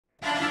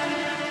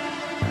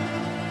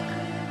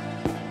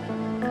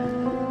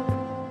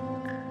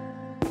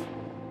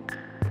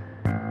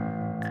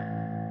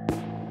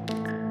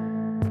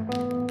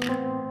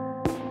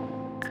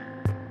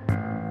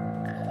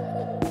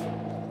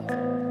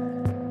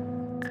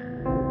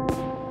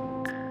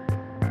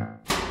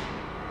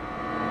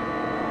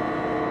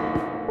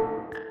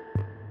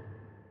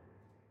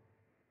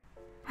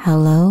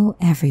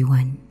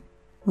everyone.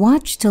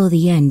 Watch till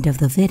the end of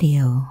the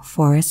video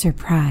for a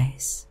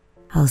surprise.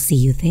 I'll see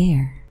you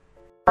there.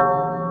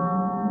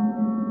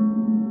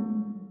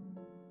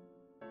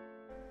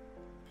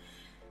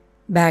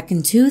 Back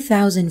in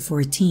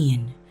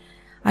 2014,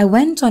 I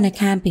went on a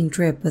camping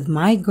trip with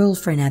my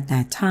girlfriend at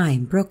that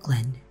time,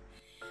 Brooklyn.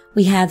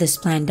 We had this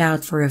planned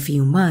out for a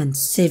few months,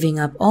 saving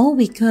up all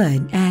we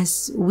could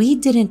as we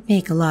didn't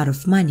make a lot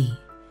of money.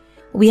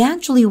 We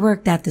actually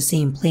worked at the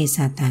same place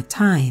at that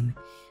time.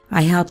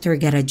 I helped her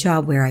get a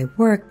job where I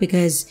worked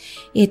because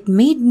it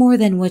made more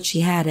than what she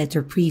had at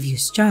her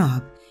previous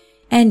job,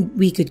 and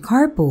we could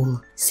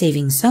carpool,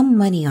 saving some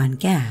money on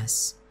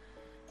gas.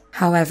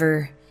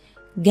 However,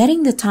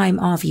 getting the time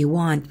off you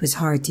want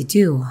was hard to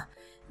do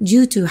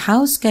due to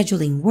how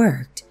scheduling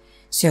worked,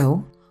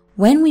 so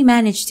when we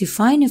managed to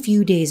find a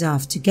few days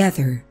off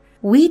together,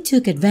 we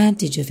took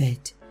advantage of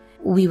it.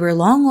 We were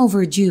long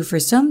overdue for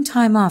some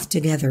time off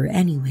together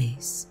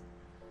anyways.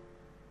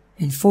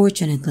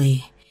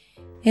 Unfortunately,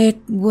 it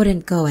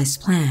wouldn't go as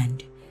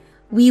planned.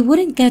 We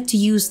wouldn't get to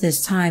use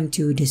this time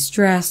to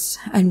distress,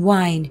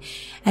 unwind,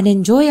 and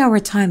enjoy our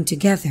time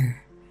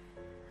together.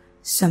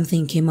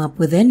 Something came up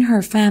within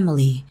her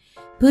family,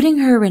 putting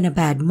her in a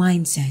bad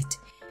mindset,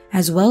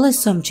 as well as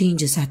some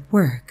changes at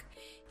work,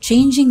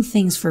 changing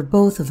things for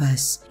both of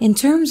us in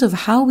terms of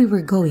how we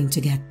were going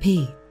to get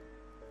paid.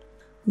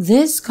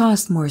 This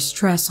caused more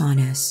stress on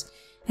us,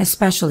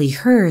 especially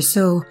her,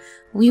 so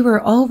we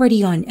were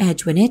already on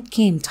edge when it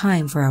came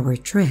time for our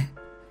trip.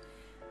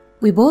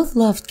 We both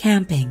loved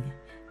camping,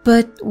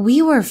 but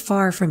we were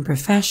far from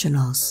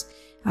professionals,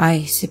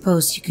 I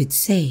suppose you could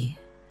say.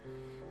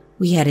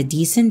 We had a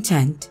decent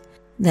tent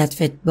that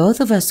fit both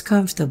of us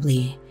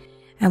comfortably,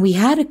 and we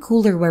had a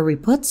cooler where we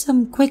put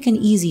some quick and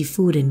easy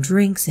food and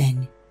drinks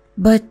in,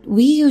 but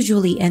we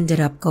usually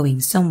ended up going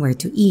somewhere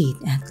to eat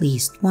at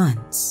least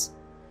once.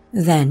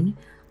 Then,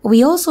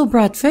 we also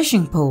brought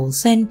fishing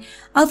poles and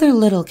other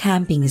little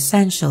camping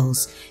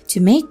essentials to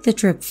make the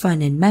trip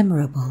fun and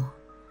memorable.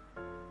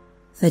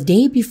 The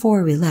day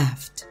before we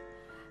left,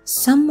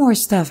 some more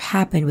stuff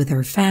happened with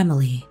our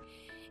family,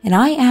 and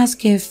I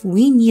asked if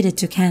we needed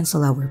to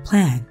cancel our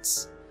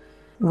plans.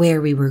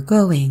 Where we were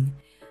going,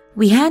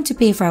 we had to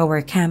pay for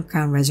our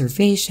campground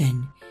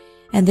reservation,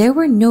 and there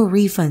were no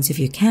refunds if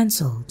you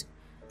canceled.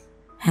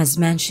 As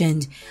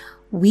mentioned,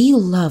 we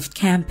loved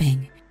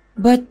camping,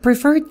 but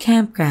preferred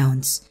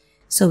campgrounds,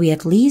 so we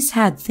at least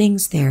had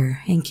things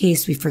there in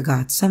case we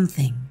forgot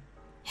something.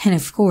 And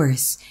of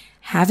course,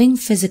 having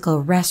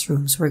physical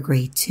restrooms were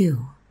great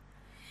too.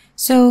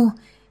 So,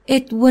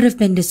 it would have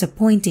been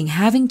disappointing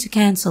having to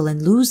cancel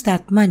and lose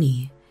that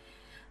money,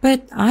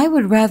 but I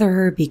would rather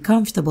her be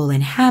comfortable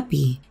and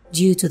happy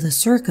due to the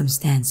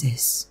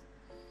circumstances.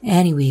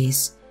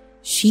 Anyways,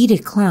 she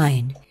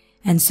declined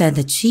and said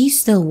that she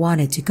still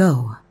wanted to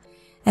go,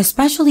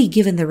 especially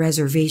given the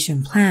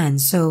reservation plan,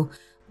 so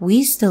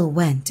we still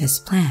went as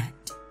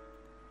planned.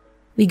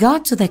 We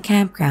got to the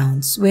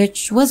campgrounds,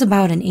 which was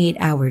about an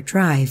 8-hour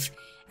drive,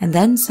 and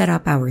then set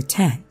up our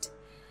tent.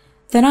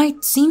 The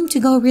night seemed to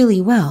go really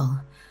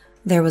well.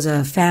 There was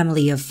a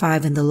family of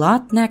 5 in the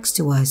lot next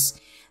to us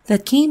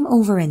that came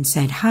over and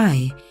said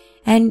hi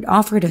and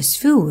offered us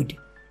food,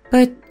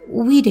 but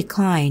we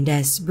declined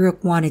as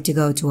Brooke wanted to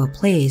go to a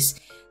place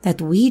that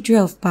we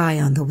drove by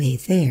on the way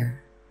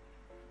there.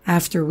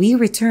 After we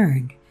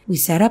returned, we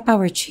set up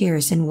our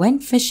chairs and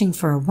went fishing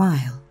for a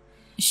while.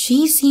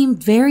 She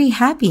seemed very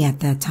happy at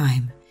that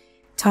time,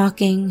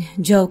 talking,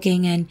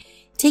 joking, and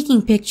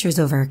taking pictures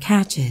of our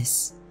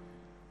catches.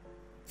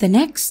 The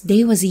next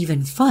day was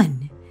even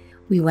fun.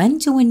 We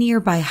went to a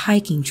nearby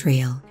hiking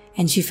trail,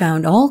 and she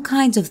found all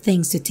kinds of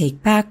things to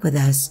take back with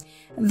us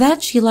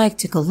that she liked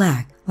to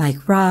collect,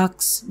 like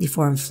rocks,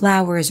 deformed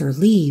flowers or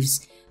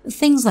leaves,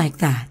 things like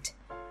that.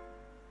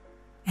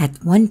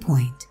 At one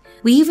point,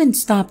 we even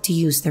stopped to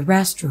use the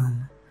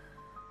restroom,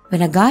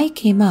 when a guy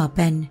came up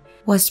and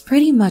was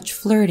pretty much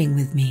flirting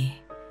with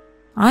me.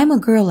 I'm a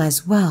girl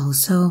as well,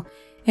 so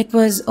it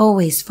was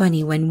always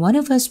funny when one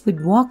of us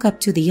would walk up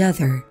to the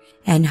other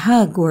and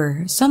hug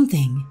or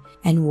something,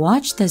 and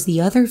watched as the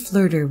other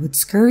flirter would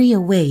scurry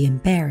away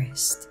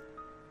embarrassed.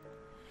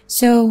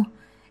 So,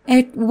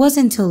 it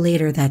wasn't until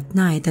later that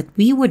night that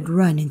we would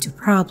run into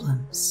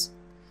problems.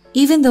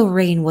 Even though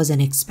rain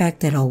wasn't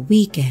expected all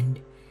weekend,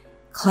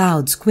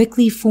 clouds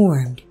quickly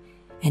formed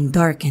and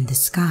darkened the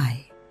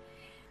sky.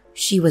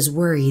 She was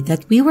worried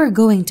that we were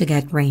going to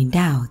get rained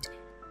out,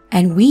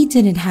 and we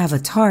didn't have a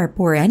tarp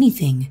or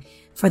anything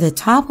for the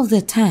top of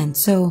the tent,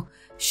 so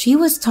she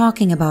was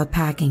talking about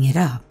packing it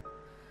up.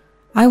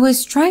 I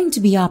was trying to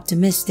be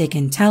optimistic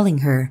and telling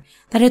her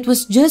that it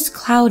was just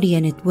cloudy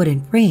and it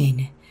wouldn't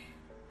rain,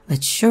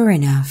 but sure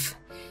enough,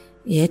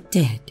 it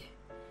did.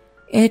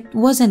 It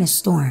wasn't a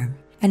storm,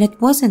 and it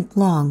wasn't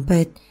long,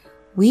 but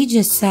we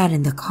just sat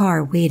in the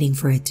car waiting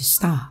for it to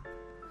stop.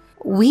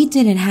 We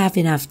didn't have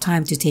enough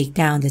time to take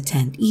down the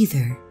tent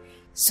either,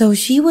 so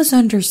she was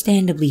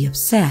understandably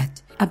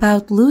upset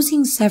about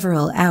losing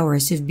several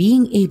hours of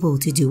being able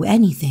to do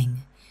anything,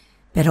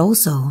 but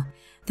also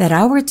that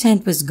our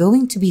tent was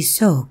going to be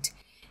soaked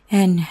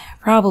and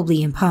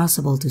probably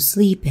impossible to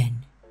sleep in.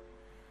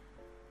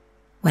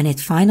 When it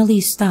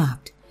finally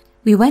stopped,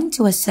 we went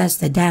to assess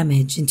the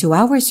damage, and to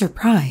our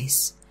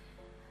surprise,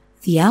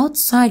 the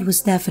outside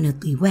was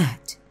definitely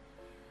wet,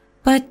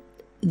 but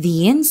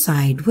the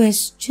inside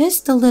was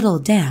just a little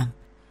damp.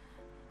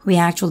 We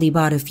actually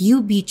bought a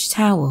few beach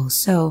towels,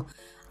 so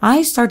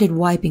I started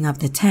wiping up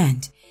the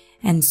tent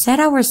and set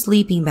our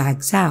sleeping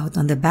bags out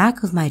on the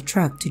back of my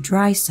truck to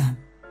dry some.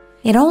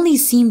 It only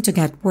seemed to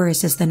get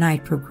worse as the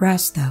night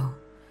progressed though.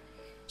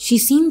 She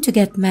seemed to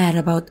get mad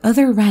about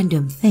other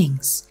random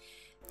things,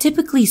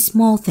 typically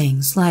small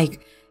things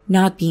like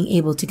not being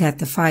able to get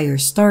the fire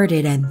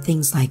started and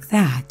things like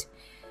that.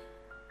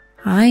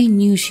 I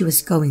knew she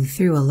was going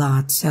through a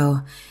lot,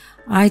 so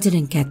I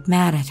didn't get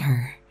mad at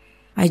her.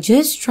 I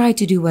just tried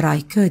to do what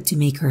I could to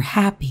make her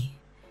happy.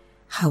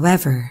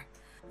 However,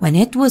 when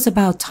it was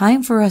about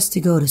time for us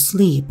to go to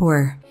sleep,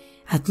 or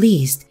at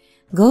least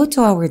go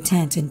to our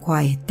tent and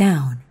quiet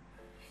down,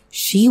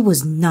 she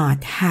was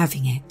not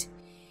having it.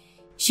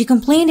 She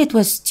complained it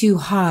was too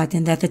hot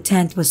and that the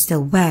tent was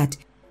still wet,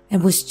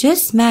 and was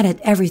just mad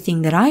at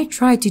everything that I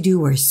tried to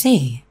do or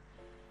say.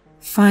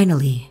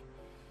 Finally,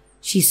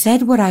 she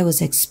said what I was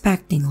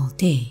expecting all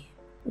day,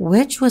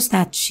 which was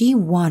that she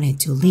wanted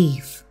to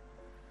leave.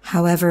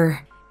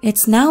 However,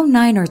 it's now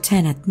 9 or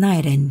 10 at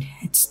night and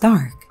it's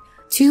dark.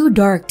 Too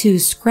dark to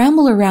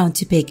scramble around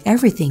to pick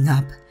everything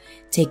up,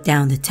 take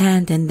down the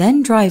tent, and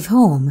then drive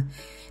home,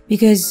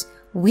 because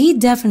we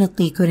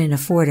definitely couldn't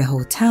afford a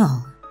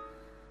hotel.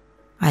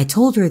 I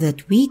told her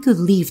that we could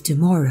leave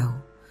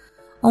tomorrow,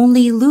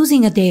 only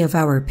losing a day of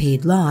our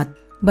paid lot,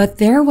 but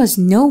there was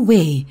no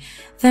way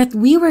that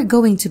we were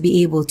going to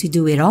be able to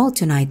do it all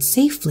tonight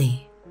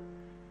safely.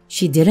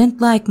 She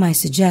didn't like my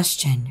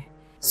suggestion,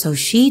 so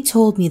she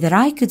told me that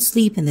I could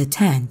sleep in the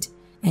tent,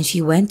 and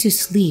she went to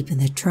sleep in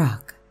the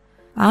truck.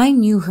 I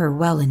knew her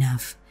well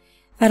enough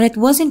that it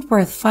wasn't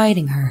worth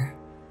fighting her,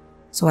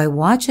 so I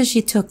watched as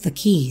she took the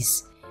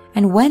keys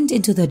and went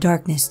into the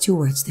darkness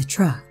towards the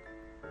truck.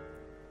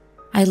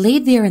 I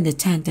laid there in the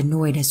tent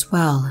annoyed as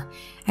well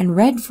and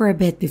read for a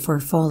bit before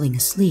falling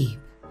asleep.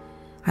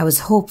 I was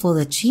hopeful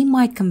that she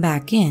might come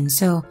back in,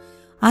 so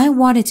I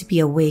wanted to be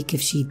awake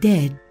if she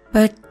did,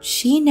 but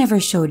she never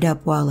showed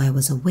up while I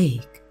was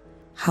awake.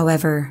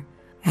 However,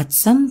 at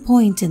some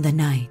point in the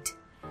night,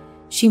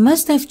 she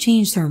must have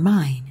changed her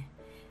mind.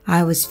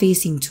 I was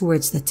facing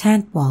towards the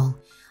tent wall,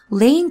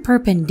 laying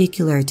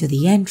perpendicular to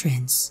the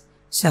entrance,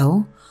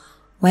 so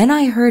when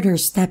I heard her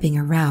stepping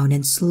around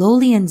and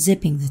slowly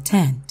unzipping the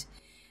tent,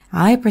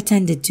 I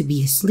pretended to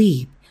be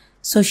asleep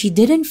so she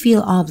didn't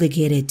feel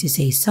obligated to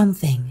say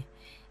something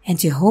and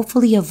to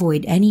hopefully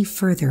avoid any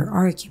further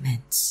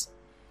arguments.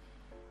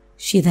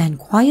 She then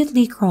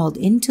quietly crawled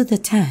into the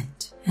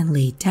tent and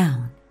laid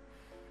down.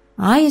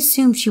 I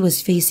assumed she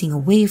was facing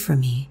away from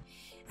me,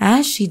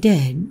 as she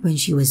did when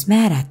she was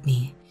mad at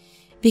me,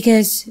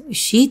 because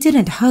she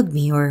didn't hug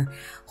me or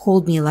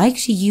hold me like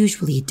she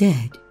usually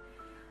did,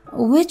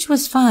 which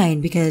was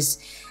fine because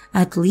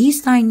at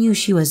least I knew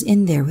she was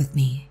in there with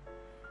me.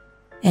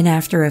 And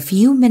after a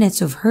few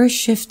minutes of her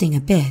shifting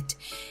a bit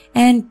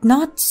and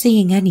not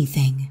saying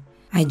anything,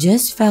 I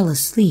just fell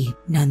asleep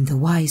none the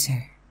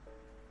wiser.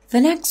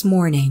 The next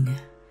morning,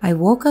 I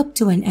woke up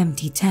to an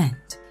empty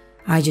tent.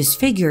 I just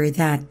figured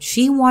that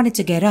she wanted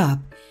to get up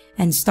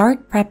and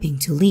start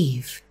prepping to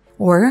leave,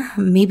 or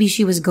maybe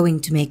she was going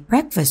to make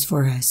breakfast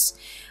for us,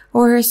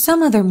 or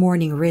some other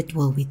morning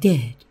ritual we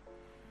did.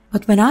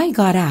 But when I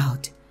got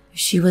out,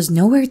 she was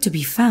nowhere to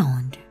be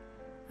found.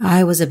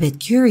 I was a bit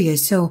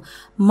curious, so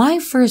my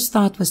first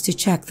thought was to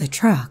check the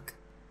truck.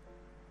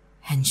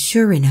 And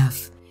sure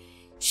enough,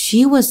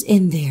 she was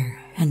in there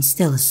and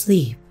still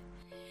asleep.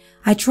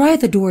 I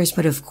tried the doors,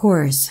 but of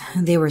course,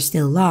 they were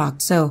still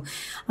locked, so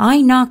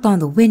I knocked on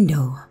the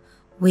window,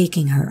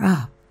 waking her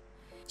up.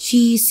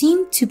 She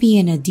seemed to be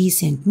in a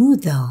decent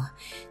mood though,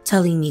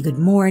 telling me good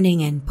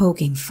morning and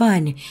poking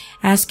fun,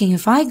 asking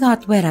if I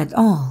got wet at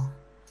all.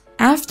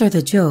 After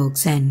the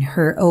jokes and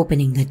her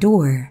opening the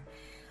door,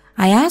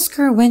 I asked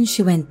her when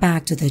she went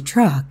back to the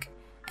truck,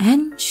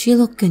 and she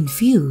looked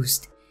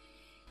confused.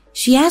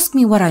 She asked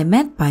me what I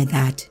meant by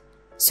that,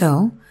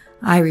 so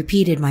I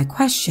repeated my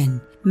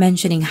question,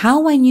 mentioning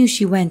how I knew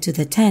she went to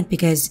the tent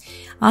because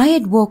I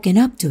had woken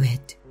up to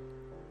it.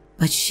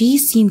 But she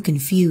seemed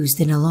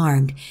confused and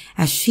alarmed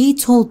as she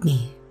told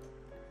me,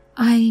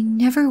 "I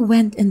never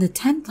went in the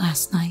tent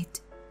last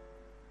night."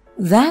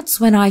 That's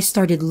when I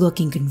started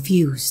looking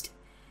confused.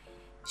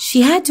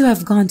 She had to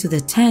have gone to the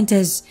tent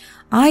as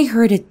I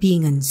heard it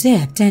being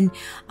unzipped and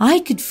I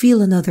could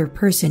feel another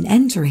person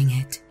entering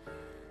it.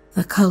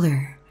 The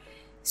color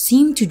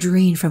seemed to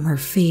drain from her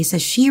face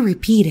as she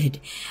repeated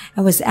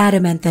and was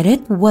adamant that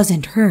it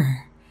wasn't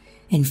her.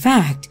 In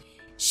fact,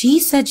 she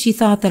said she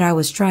thought that I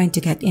was trying to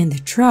get in the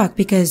truck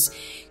because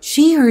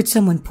she heard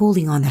someone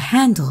pulling on the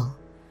handle.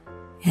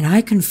 And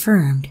I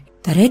confirmed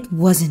that it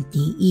wasn't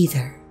me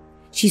either.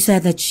 She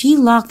said that she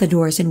locked the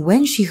doors and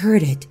when she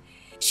heard it,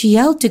 she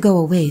yelled to go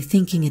away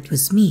thinking it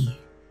was me.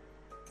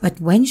 But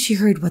when she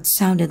heard what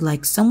sounded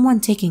like someone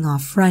taking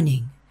off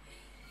running,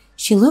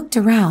 she looked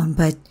around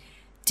but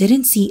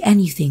didn't see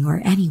anything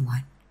or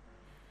anyone.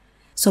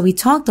 So we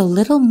talked a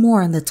little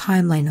more on the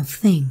timeline of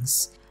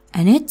things,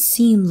 and it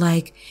seemed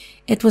like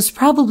it was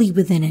probably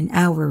within an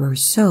hour or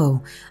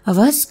so of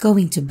us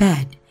going to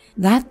bed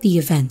that the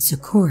events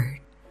occurred.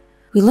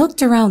 We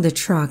looked around the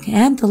truck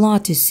and the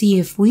lot to see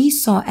if we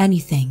saw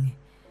anything,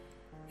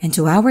 and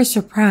to our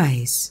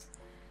surprise,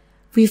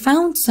 we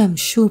found some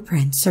shoe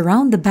prints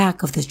around the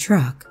back of the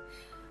truck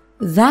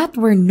that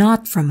were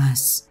not from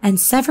us, and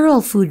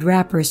several food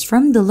wrappers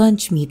from the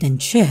lunch meat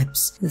and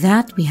chips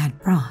that we had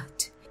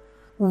brought.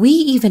 We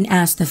even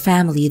asked the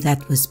family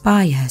that was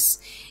by us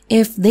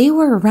if they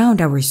were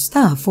around our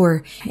stuff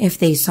or if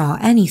they saw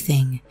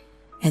anything,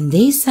 and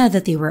they said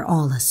that they were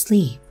all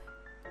asleep.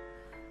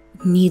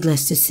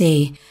 Needless to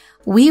say,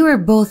 we were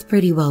both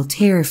pretty well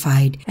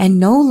terrified and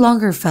no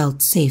longer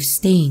felt safe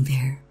staying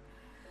there.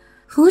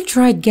 Who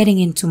tried getting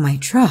into my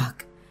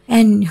truck?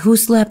 And who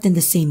slept in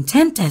the same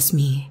tent as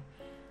me?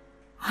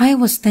 I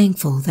was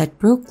thankful that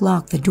Brooke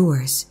locked the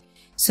doors,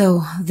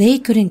 so they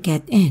couldn't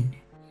get in.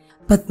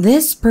 But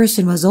this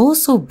person was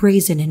also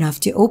brazen enough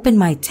to open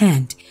my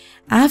tent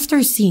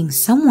after seeing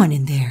someone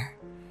in there,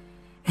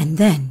 and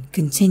then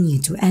continue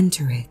to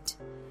enter it.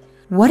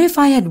 What if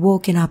I had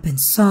woken up and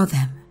saw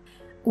them?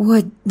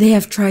 Would they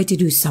have tried to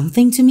do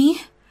something to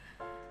me?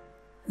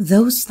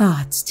 Those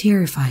thoughts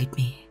terrified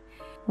me.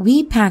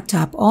 We packed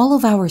up all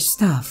of our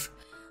stuff,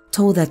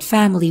 told that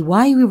family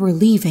why we were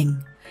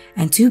leaving,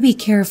 and to be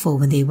careful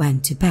when they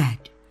went to bed.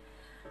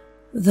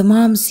 The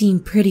mom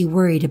seemed pretty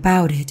worried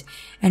about it,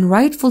 and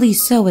rightfully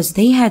so, as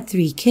they had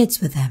 3 kids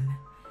with them.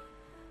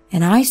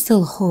 And I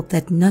still hoped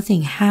that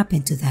nothing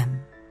happened to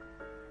them.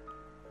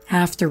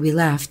 After we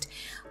left,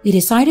 we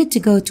decided to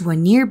go to a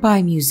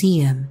nearby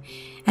museum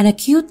and a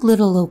cute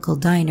little local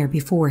diner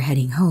before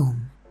heading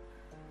home.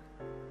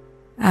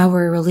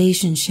 Our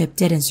relationship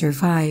didn't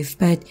survive,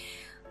 but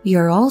we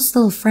are all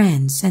still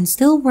friends and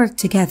still work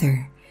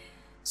together,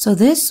 so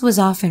this was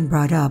often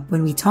brought up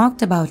when we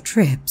talked about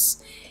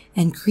trips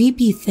and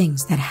creepy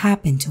things that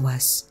happened to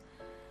us.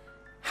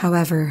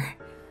 However,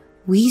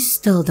 we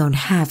still don't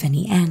have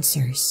any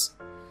answers.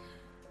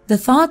 The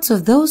thoughts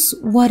of those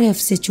what-if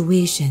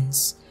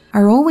situations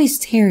are always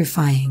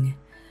terrifying,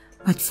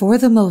 but for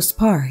the most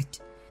part,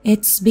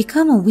 it's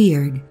become a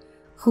weird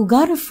who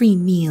got a free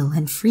meal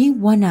and free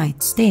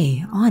one-night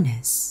stay on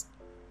us.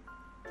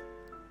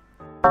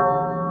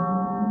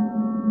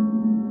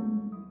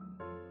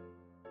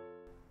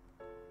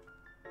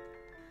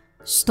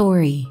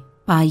 Story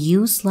by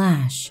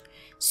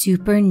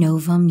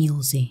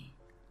you/SupernovaMuelsi.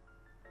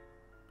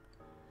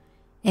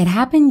 It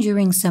happened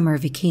during summer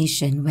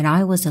vacation when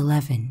I was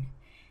 11.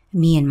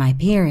 Me and my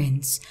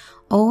parents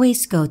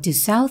always go to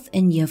South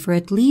India for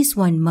at least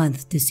 1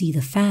 month to see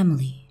the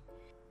family.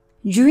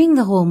 During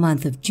the whole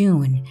month of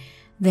June,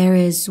 there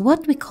is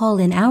what we call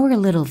in our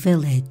little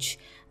village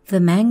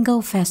the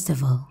Mango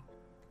Festival.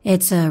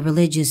 It's a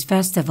religious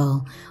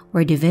festival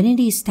where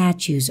divinity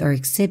statues are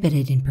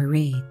exhibited in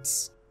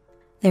parades.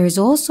 There is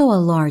also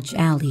a large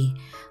alley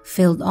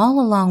filled all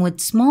along with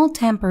small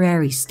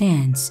temporary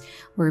stands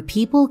where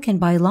people can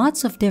buy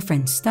lots of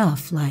different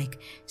stuff like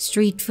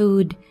street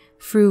food,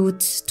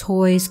 fruits,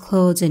 toys,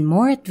 clothes, and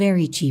more at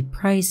very cheap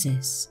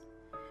prices.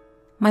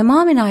 My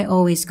mom and I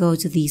always go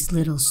to these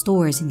little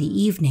stores in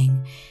the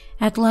evening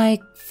at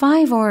like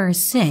 5 or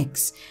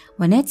 6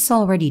 when it's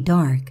already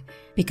dark,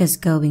 because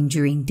going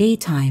during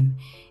daytime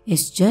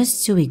is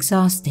just too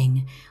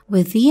exhausting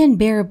with the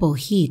unbearable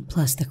heat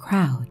plus the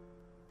crowd.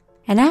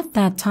 And at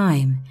that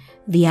time,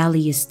 the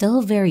alley is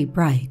still very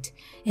bright,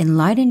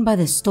 enlightened by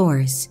the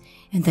stores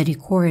and the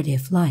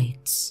decorative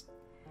lights.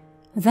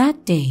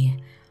 That day,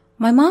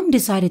 my mom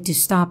decided to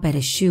stop at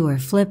a shoe or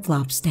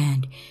flip-flop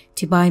stand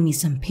to buy me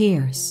some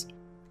pairs.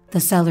 The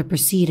seller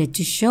proceeded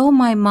to show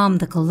my mom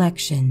the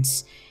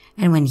collections,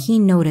 and when he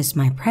noticed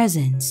my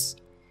presence,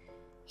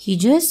 he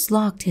just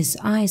locked his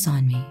eyes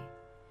on me.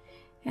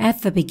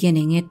 At the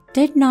beginning, it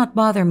did not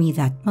bother me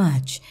that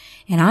much,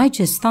 and I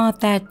just thought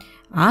that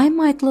I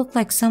might look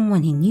like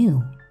someone he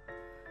knew.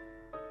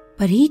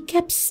 But he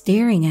kept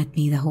staring at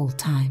me the whole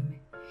time.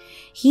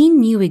 He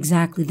knew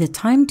exactly the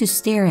time to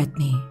stare at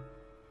me.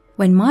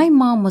 When my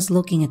mom was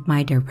looking at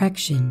my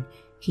direction,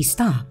 he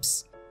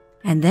stops,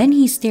 and then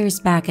he stares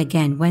back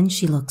again when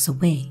she looks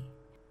away.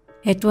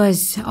 It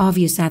was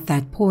obvious at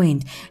that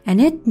point,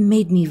 and it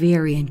made me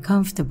very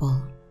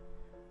uncomfortable.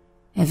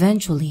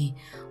 Eventually,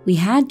 we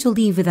had to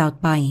leave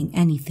without buying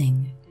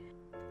anything.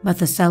 But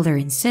the seller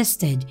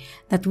insisted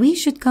that we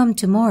should come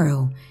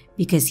tomorrow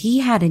because he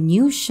had a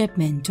new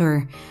shipment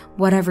or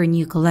whatever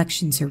new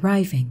collections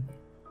arriving.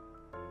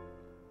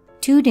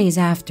 2 days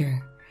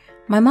after,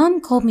 my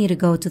mom called me to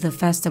go to the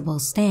festival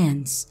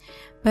stands,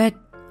 but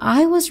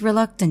I was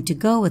reluctant to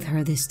go with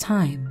her this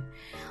time.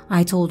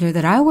 I told her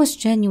that I was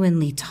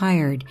genuinely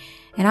tired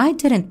and I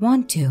didn't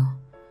want to.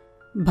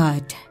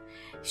 But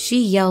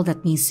she yelled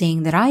at me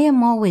saying that I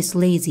am always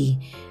lazy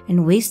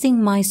and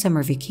wasting my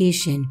summer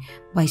vacation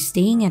by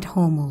staying at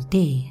home all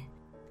day.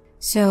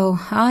 So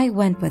I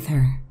went with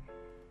her.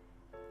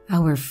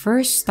 Our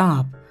first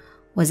stop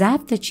was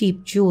at the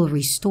cheap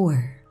jewelry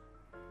store.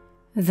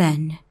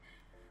 Then,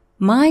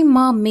 my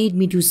mom made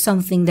me do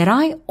something that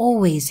I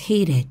always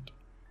hated,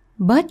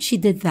 but she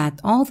did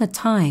that all the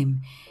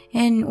time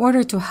in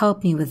order to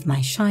help me with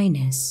my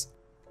shyness.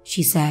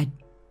 She said,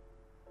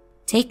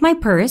 "Take my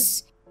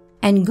purse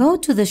and go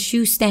to the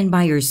shoe stand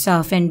by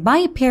yourself and buy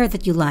a pair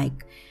that you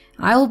like.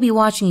 I will be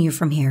watching you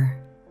from here."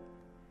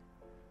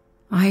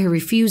 I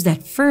refused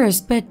at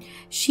first, but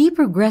she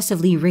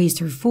progressively raised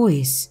her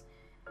voice,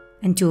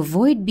 and to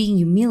avoid being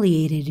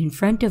humiliated in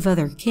front of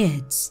other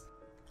kids,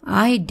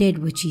 I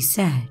did what she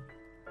said.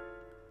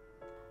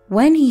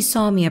 When he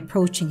saw me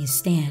approaching his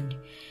stand,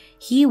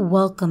 he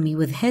welcomed me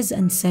with his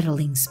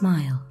unsettling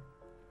smile.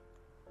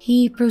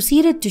 He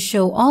proceeded to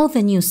show all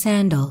the new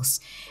sandals,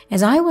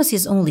 as I was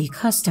his only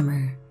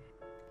customer,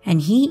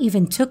 and he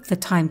even took the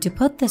time to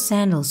put the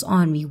sandals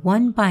on me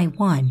one by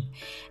one,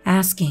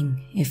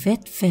 asking if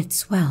it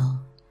fits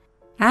well.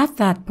 At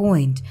that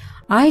point,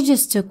 I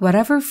just took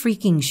whatever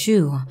freaking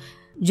shoe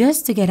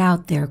just to get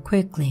out there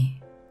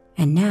quickly,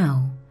 and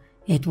now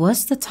it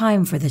was the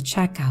time for the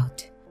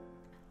checkout.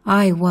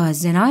 I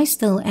was, and I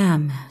still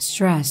am,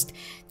 stressed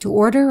to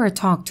order or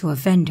talk to a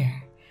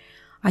vendor.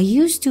 I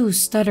used to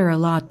stutter a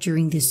lot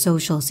during these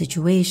social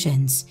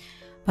situations,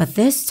 but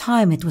this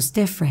time it was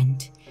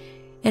different.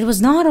 It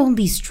was not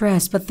only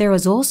stress, but there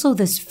was also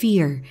this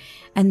fear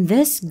and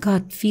this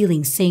gut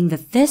feeling saying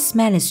that this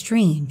man is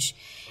strange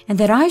and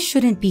that I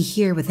shouldn't be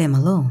here with him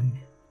alone.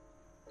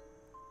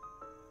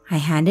 I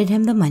handed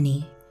him the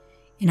money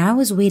and I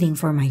was waiting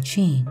for my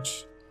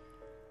change.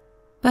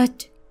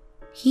 But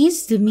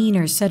his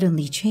demeanor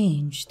suddenly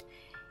changed.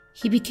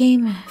 He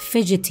became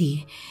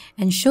fidgety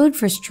and showed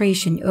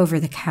frustration over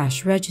the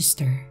cash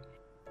register.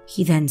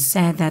 He then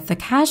said that the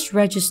cash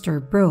register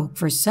broke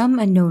for some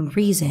unknown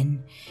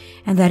reason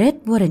and that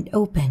it wouldn't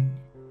open.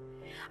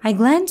 I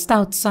glanced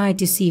outside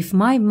to see if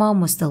my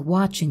mom was still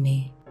watching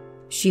me.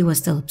 She was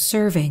still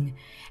observing,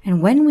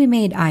 and when we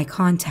made eye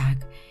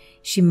contact,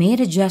 she made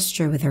a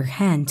gesture with her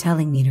hand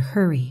telling me to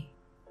hurry.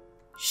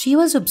 She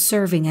was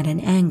observing at an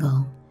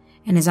angle,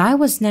 and as I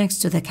was next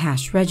to the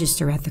cash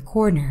register at the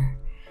corner,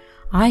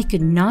 I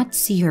could not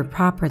see her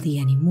properly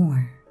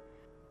anymore.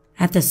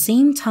 At the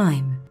same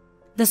time,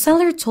 the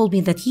seller told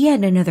me that he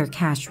had another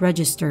cash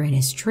register in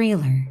his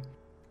trailer.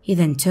 He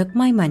then took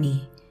my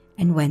money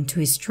and went to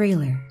his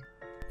trailer.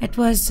 It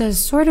was a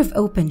sort of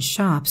open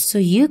shop, so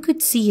you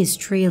could see his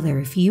trailer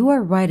if you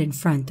were right in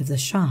front of the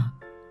shop.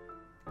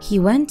 He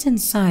went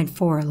inside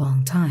for a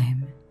long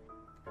time.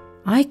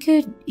 I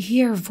could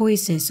hear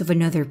voices of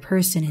another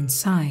person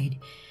inside.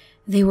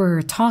 They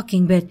were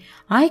talking, but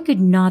I could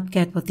not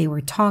get what they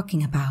were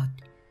talking about.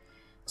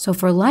 So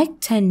for like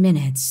 10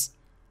 minutes,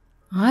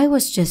 I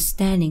was just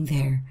standing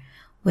there,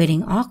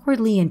 waiting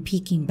awkwardly and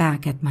peeking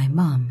back at my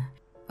mom,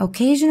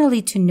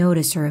 occasionally to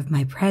notice her of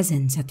my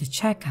presence at the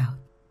checkout.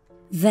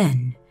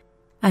 Then,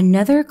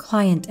 another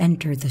client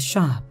entered the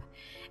shop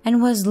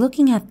and was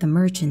looking at the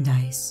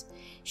merchandise.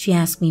 She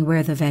asked me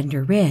where the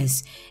vendor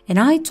is, and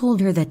I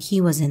told her that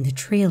he was in the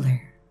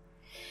trailer.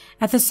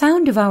 At the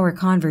sound of our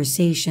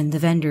conversation, the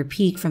vendor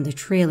peeked from the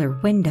trailer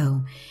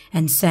window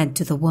and said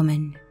to the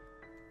woman,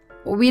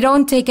 "We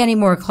don't take any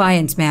more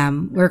clients,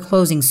 ma'am. We're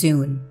closing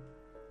soon."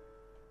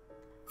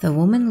 The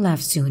woman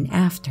left soon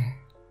after.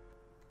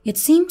 It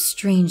seemed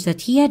strange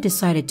that he had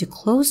decided to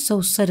close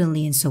so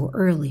suddenly and so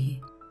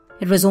early.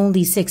 It was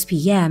only 6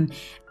 p.m.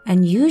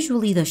 and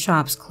usually the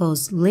shops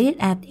closed late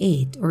at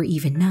 8 or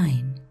even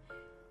 9.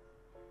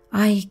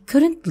 I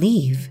couldn't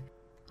leave.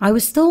 I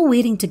was still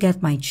waiting to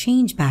get my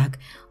change back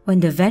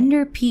when the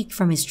vendor peeked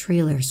from his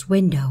trailer's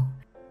window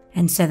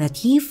and said that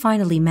he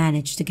finally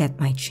managed to get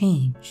my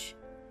change.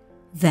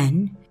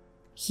 Then,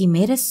 he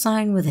made a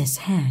sign with his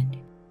hand,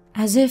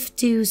 as if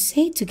to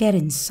say to get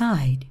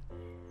inside.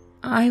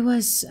 I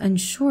was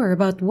unsure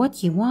about what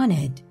he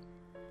wanted,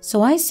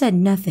 so I said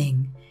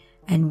nothing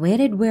and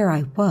waited where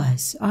I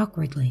was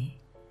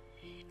awkwardly.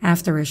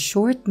 After a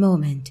short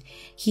moment,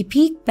 he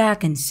peeked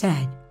back and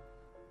said,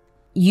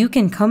 "You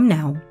can come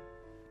now."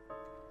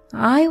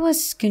 I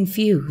was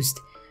confused.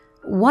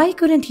 Why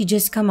couldn't he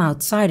just come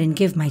outside and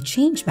give my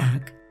change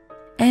back?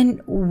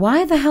 And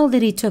why the hell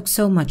did he took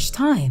so much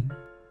time?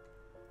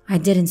 I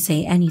didn't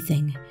say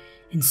anything.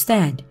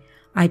 Instead,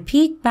 I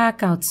peeked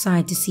back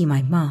outside to see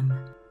my mom,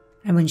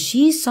 and when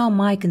she saw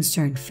my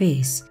concerned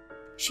face,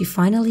 she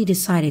finally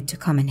decided to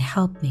come and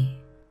help me.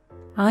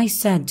 I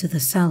said to the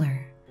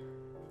seller,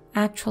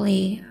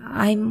 "Actually,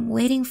 I'm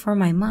waiting for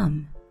my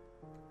mom."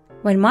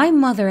 When my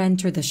mother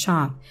entered the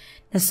shop,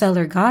 the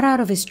seller got out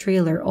of his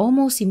trailer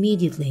almost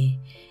immediately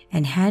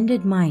and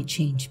handed my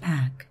change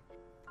back.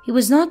 He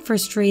was not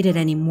frustrated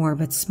anymore,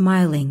 but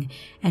smiling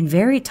and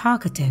very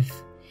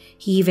talkative.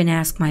 He even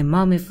asked my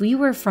mom if we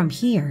were from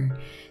here,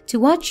 to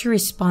what she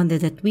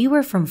responded that we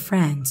were from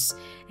France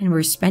and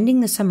were spending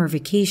the summer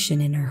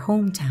vacation in her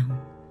hometown.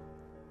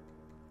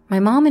 My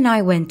mom and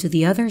I went to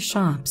the other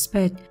shops,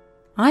 but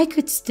I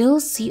could still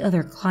see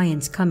other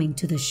clients coming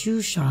to the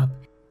shoe shop,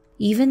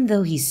 even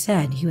though he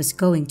said he was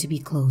going to be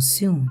closed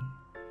soon.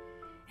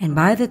 And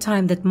by the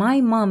time that my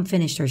mom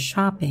finished her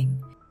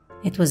shopping,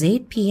 it was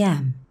 8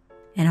 p.m.,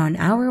 and on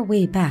our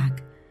way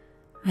back,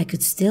 I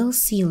could still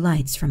see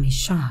lights from his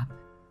shop.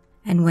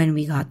 And when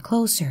we got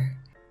closer,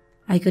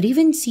 I could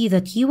even see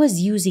that he was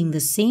using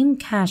the same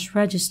cash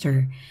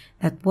register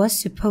that was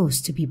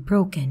supposed to be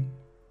broken.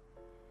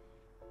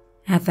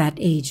 At that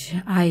age,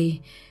 I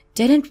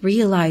didn't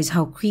realize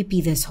how creepy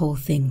this whole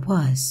thing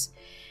was.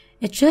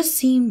 It just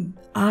seemed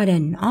odd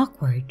and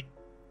awkward.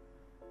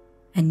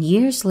 And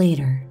years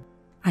later,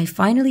 I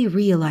finally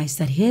realized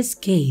that his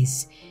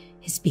gaze,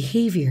 his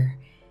behavior,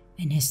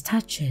 and his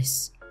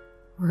touches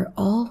were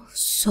all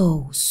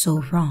so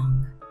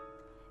wrong.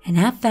 And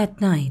at that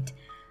night,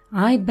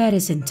 I bet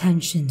his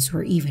intentions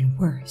were even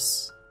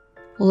worse.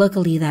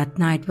 Luckily, that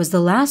night was the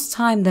last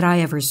time that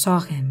I ever saw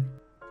him.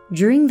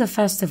 During the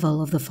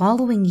festival of the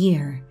following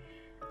year,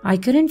 I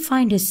couldn't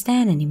find his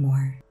stand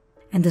anymore,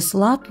 and the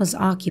slot was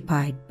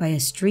occupied by a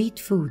street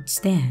food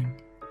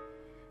stand.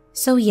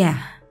 So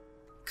yeah,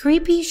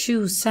 creepy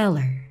shoe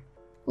seller,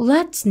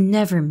 let's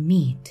never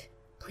meet,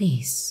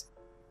 please.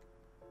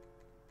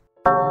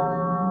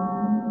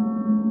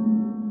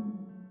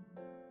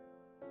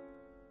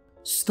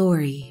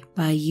 Story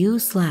by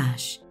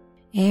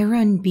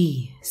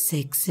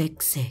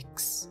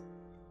u/AaronB666.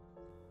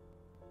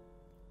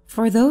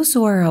 For those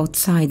who are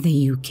outside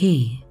the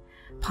UK,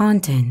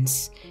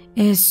 Pontin's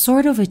is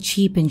sort of a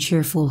cheap and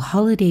cheerful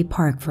holiday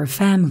park for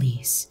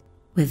families,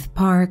 with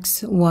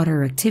parks,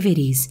 water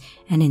activities,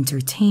 and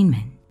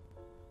entertainment.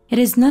 It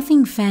is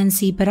nothing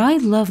fancy, but I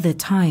love the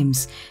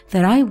times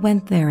that I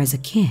went there as a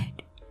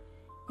kid.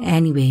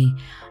 Anyway,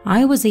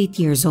 I was 8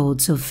 years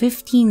old, so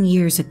 15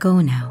 years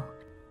ago now,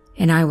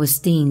 and I was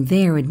staying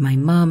there with my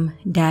mom,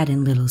 dad,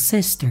 and little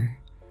sister.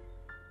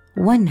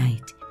 One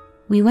night,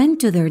 we went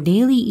to their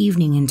daily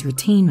evening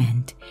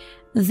entertainment.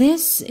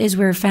 This is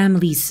where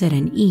families sit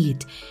and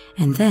eat,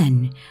 and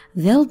then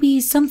there'll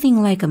be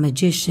something like a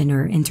magician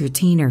or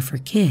entertainer for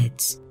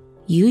kids,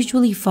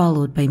 usually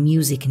followed by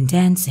music and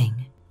dancing.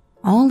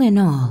 All in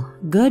all,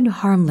 good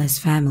harmless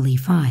family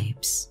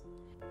vibes.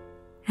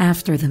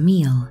 After the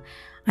meal,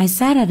 I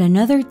sat at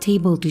another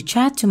table to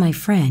chat to my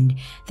friend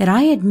that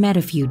I had met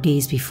a few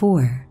days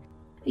before.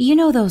 You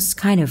know those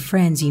kind of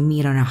friends you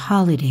meet on a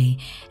holiday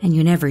and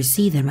you never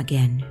see them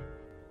again.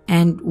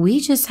 And we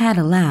just had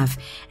a laugh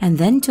and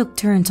then took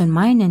turns on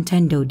my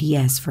Nintendo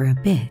DS for a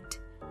bit.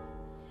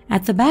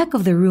 At the back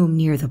of the room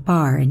near the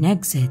bar and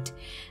exit,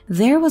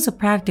 there was a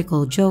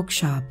practical joke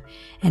shop,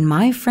 and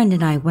my friend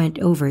and I went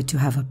over to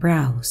have a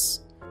browse.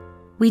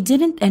 We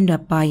didn't end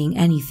up buying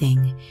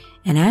anything,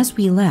 and as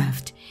we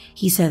left,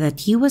 he said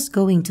that he was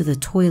going to the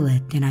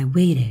toilet and I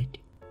waited.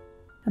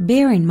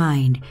 Bear in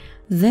mind,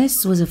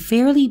 this was a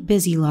fairly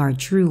busy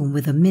large room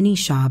with a mini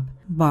shop,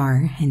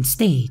 bar, and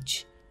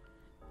stage.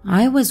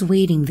 I was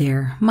waiting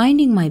there,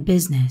 minding my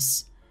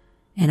business,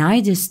 and I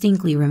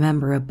distinctly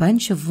remember a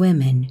bunch of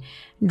women,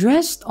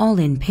 dressed all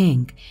in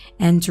pink,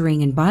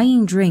 entering and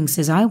buying drinks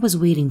as I was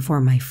waiting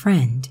for my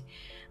friend,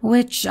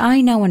 which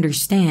I now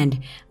understand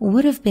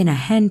would have been a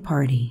hen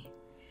party.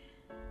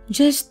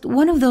 Just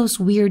one of those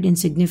weird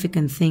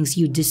insignificant things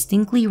you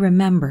distinctly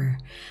remember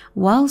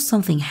while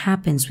something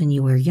happens when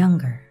you were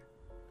younger.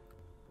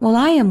 While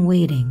I am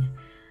waiting,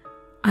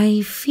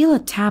 I feel a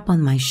tap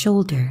on my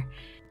shoulder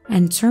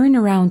and turn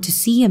around to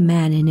see a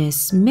man in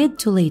his mid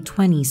to late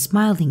 20s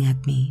smiling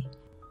at me.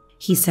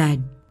 He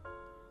said,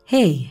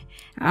 "Hey,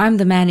 I'm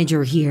the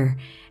manager here.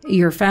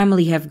 Your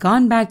family have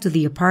gone back to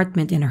the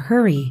apartment in a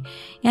hurry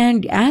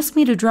and asked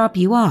me to drop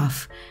you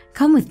off.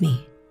 Come with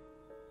me."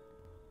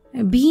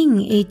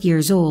 Being 8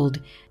 years old,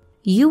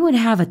 you would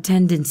have a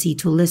tendency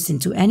to listen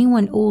to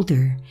anyone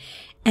older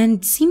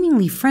and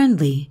seemingly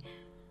friendly,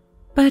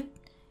 but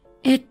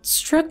it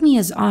struck me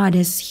as odd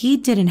as he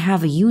didn't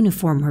have a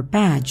uniform or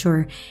badge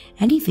or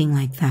anything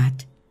like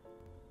that.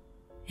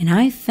 And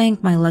I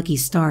thank my lucky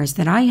stars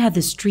that I had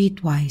the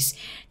streetwise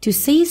to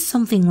say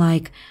something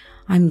like,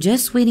 "I'm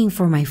just waiting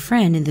for my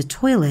friend in the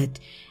toilet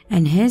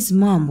and his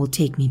mom will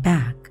take me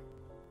back."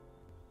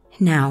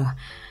 Now,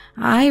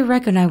 I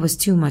reckon I was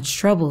too much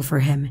trouble for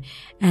him,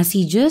 as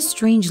he just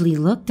strangely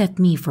looked at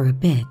me for a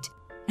bit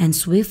and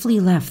swiftly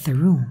left the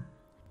room.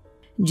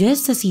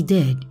 Just as he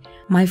did,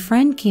 my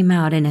friend came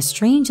out, and as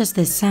strange as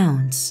this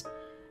sounds,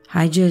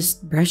 I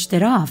just brushed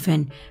it off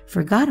and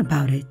forgot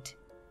about it.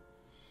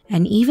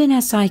 And even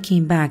as I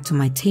came back to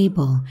my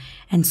table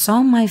and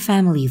saw my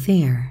family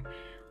there,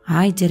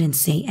 I didn't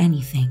say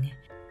anything.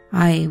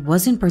 I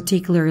wasn't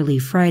particularly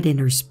frightened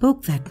or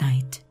spooked that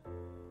night.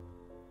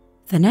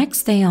 The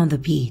next day on the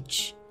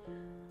beach,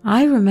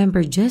 I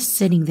remember just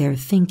sitting there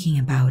thinking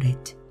about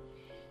it.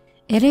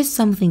 It is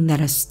something that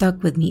has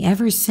stuck with me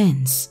ever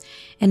since,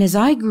 and as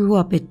I grew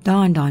up, it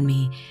dawned on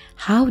me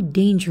how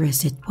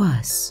dangerous it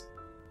was.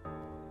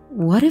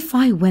 What if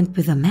I went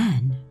with a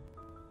man?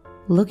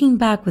 Looking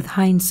back with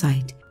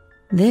hindsight,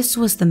 this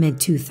was the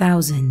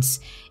mid-2000s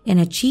in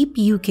a cheap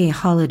UK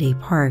holiday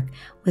park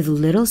with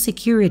little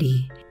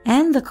security,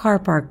 and the car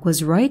park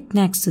was right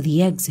next to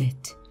the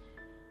exit.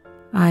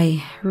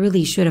 I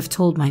really should have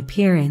told my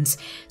parents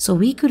so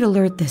we could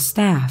alert the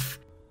staff.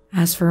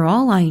 As for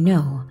all I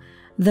know,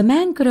 the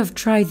man could have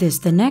tried this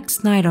the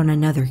next night on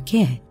another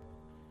kid.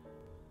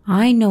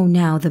 I know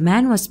now the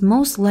man was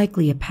most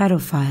likely a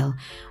pedophile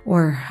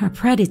or a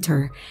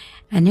predator,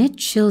 and it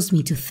chills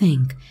me to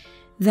think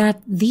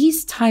that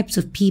these types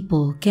of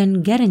people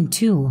can get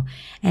into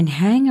and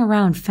hang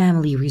around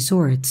family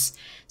resorts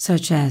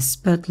such as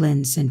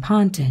Butlins and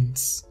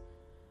Pontins.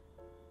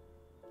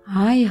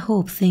 I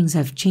hope things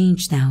have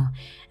changed now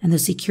and the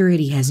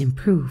security has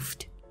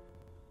improved.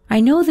 I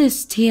know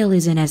this tale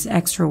isn't as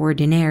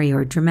extraordinary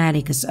or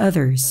dramatic as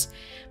others,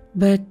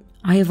 but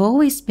I have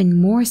always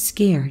been more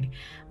scared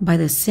by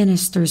the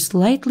sinister,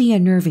 slightly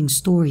unnerving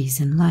stories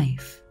in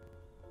life.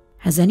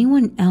 Has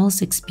anyone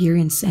else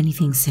experienced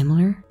anything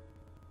similar?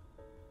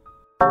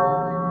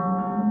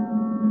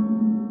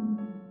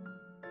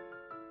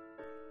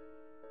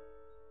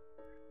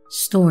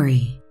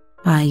 Story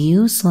by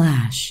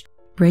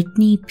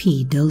you/Brittany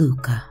P.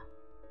 DeLuca.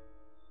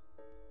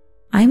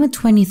 I'm a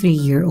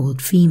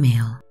 23-year-old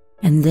female,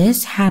 and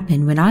this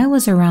happened when I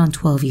was around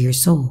 12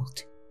 years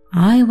old.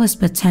 I was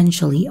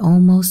potentially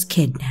almost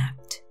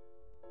kidnapped.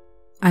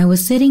 I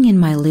was sitting in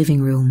my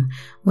living room,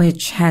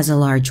 which has a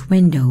large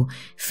window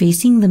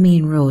facing the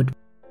main road,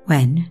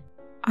 when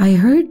I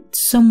heard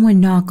someone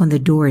knock on the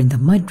door in the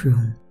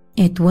mudroom.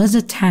 It was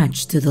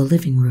attached to the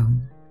living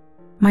room.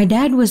 My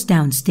dad was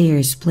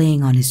downstairs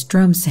playing on his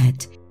drum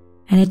set,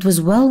 and it was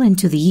well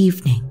into the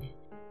evening.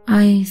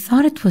 I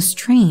thought it was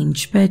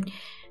strange, but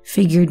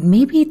figured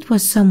maybe it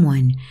was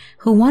someone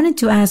who wanted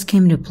to ask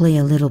him to play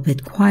a little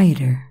bit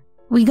quieter.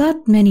 We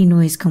got many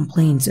noise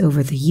complaints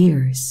over the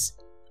years.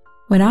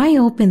 When I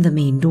opened the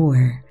main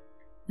door,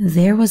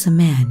 there was a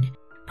man,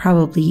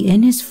 probably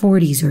in his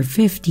 40s or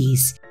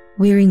 50s,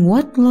 wearing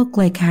what looked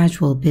like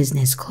casual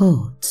business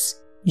clothes,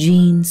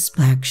 jeans,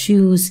 black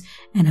shoes,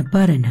 and a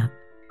button-up.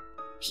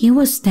 He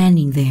was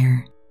standing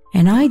there,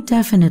 and I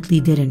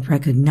definitely didn't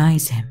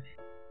recognize him.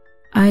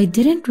 I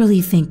didn't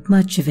really think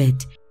much of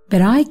it,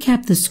 but I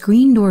kept the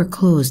screen door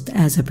closed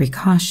as a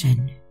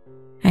precaution.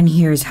 And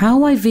here's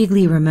how I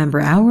vaguely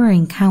remember our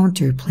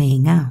encounter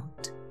playing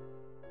out.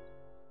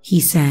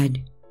 He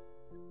said,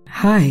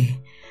 "Hi,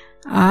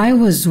 I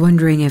was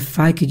wondering if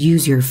I could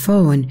use your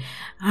phone.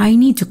 I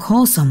need to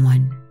call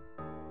someone."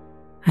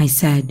 I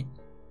said,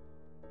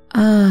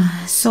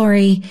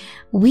 Sorry,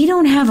 we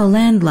don't have a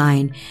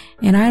landline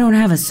and I don't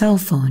have a cell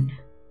phone."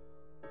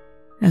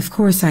 Of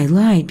course I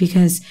lied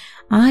because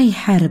I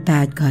had a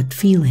bad gut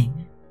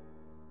feeling.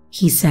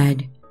 He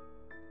said,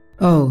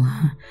 "Oh,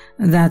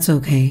 that's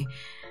okay.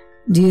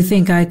 Do you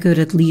think I could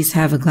at least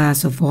have a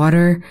glass of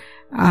water?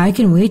 I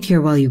can wait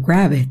here while you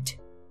grab it."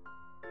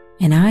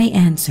 And I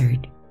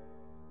answered,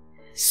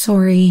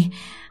 "Sorry,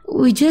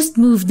 we just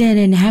moved in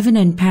and haven't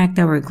unpacked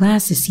our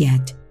glasses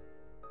yet."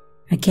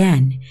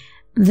 Again,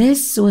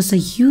 this was a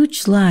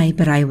huge lie,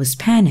 but I was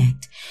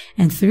panicked,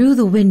 and through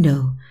the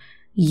window,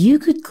 you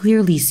could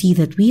clearly see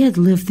that we had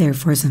lived there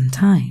for some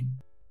time.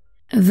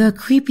 The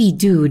creepy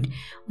dude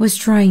was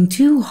trying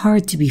too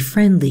hard to be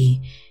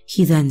friendly.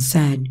 He then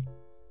said,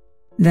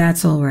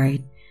 "That's all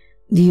right.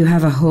 Do you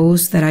have a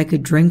hose that I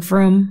could drink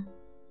from?"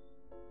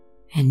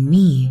 And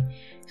me,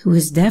 who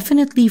was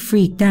definitely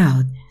freaked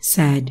out,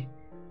 said,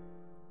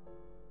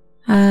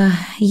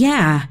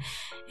 Yeah,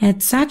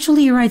 it's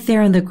actually right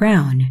there on the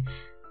ground."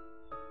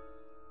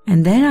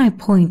 And then I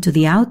point to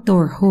the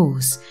outdoor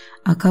hose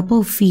a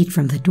couple feet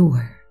from the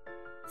door.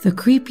 The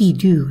creepy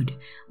dude,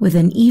 with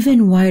an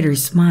even wider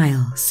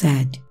smile,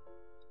 said,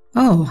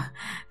 "Oh,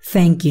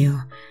 thank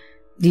you.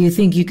 Do you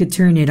think you could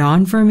turn it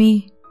on for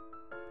me?"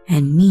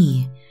 And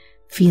me,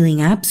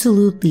 feeling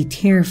absolutely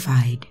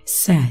terrified,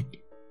 said,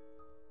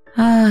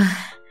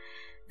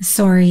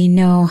 Sorry,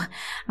 no,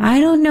 I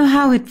don't know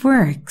how it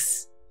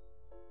works."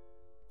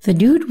 The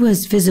dude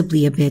was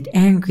visibly a bit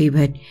angry,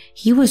 but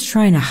he was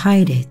trying to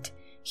hide it.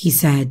 He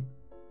said,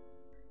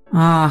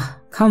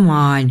 Come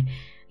on,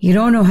 you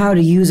don't know how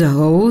to use a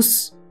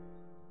hose?"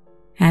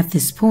 At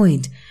this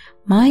point,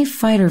 my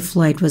fight or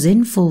flight was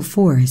in full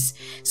force,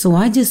 so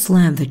I just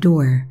slammed the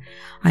door.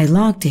 I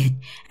locked it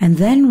and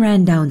then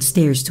ran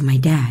downstairs to my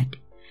dad.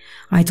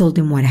 I told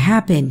him what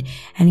happened,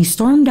 and he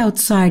stormed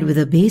outside with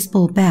a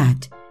baseball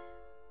bat.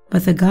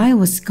 But the guy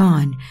was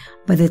gone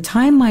by the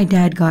time my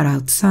dad got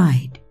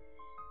outside,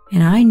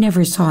 and I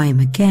never saw him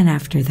again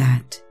after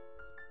that.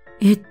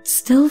 It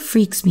still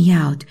freaks me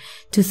out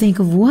to think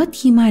of what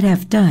he might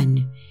have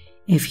done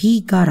if he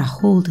got a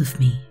hold of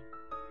me.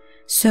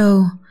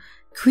 So,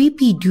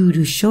 creepy dude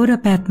who showed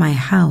up at my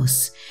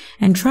house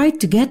and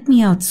tried to get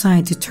me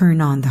outside to turn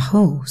on the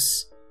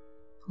hose.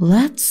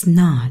 Let's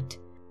not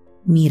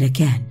meet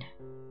again.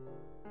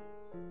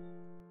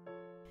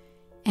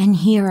 And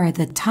here are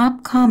the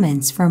top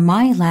comments from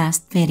my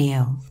last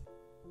video.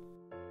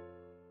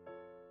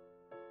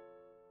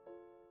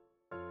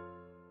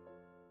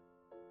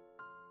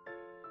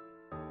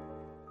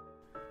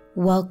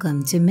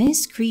 Welcome to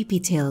Miss Creepy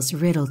Tales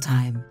Riddle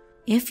Time.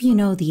 If you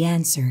know the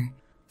answer,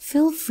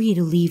 feel free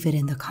to leave it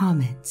in the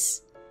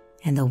comments.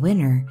 and the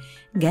winner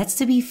gets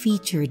to be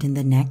featured in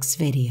the next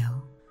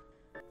video.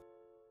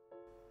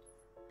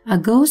 A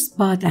ghost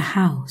bought a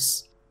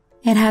house.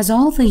 It has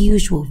all the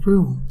usual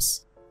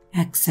rooms,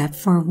 except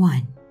for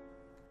one.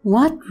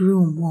 What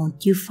room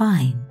won't you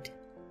find?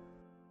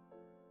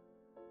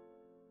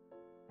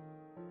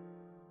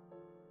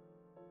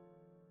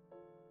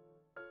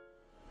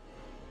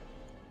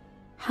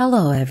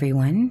 Hello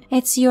everyone,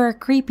 it's your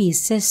creepy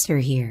sister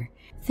here.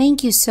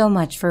 Thank you so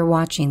much for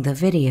watching the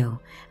video.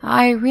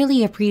 I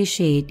really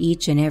appreciate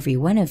each and every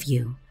one of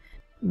you.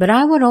 But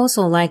I would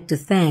also like to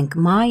thank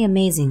my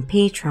amazing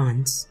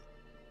patrons,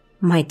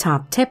 my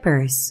top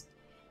tippers,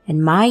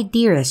 and my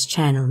dearest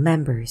channel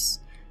members.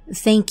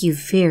 Thank you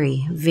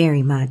very,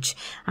 very much.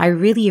 I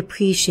really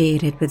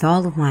appreciate it with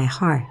all of my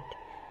heart.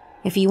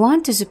 If you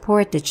want to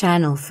support the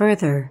channel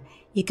further,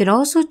 you could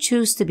also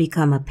choose to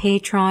become a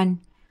patron,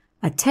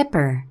 a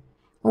tipper,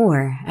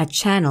 or a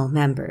channel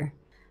member.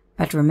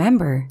 But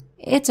remember,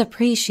 it's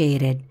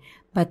appreciated,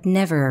 but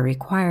never a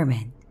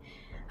requirement.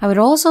 I would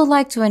also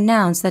like to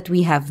announce that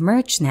we have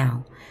merch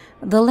now.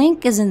 The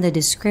link is in the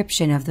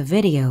description of the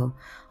video,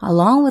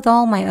 along with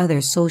all my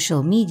other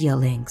social media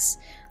links,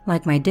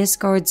 like my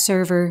Discord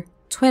server,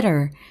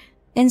 Twitter,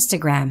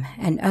 Instagram,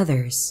 and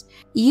others.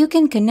 You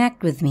can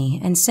connect with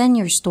me and send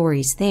your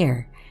stories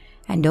there.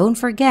 And don't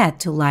forget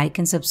to like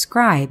and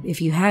subscribe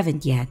if you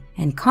haven't yet,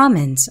 and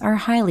comments are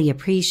highly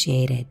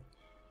appreciated.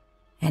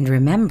 And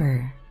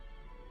remember,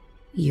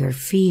 your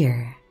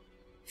fear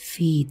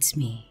feeds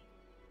me.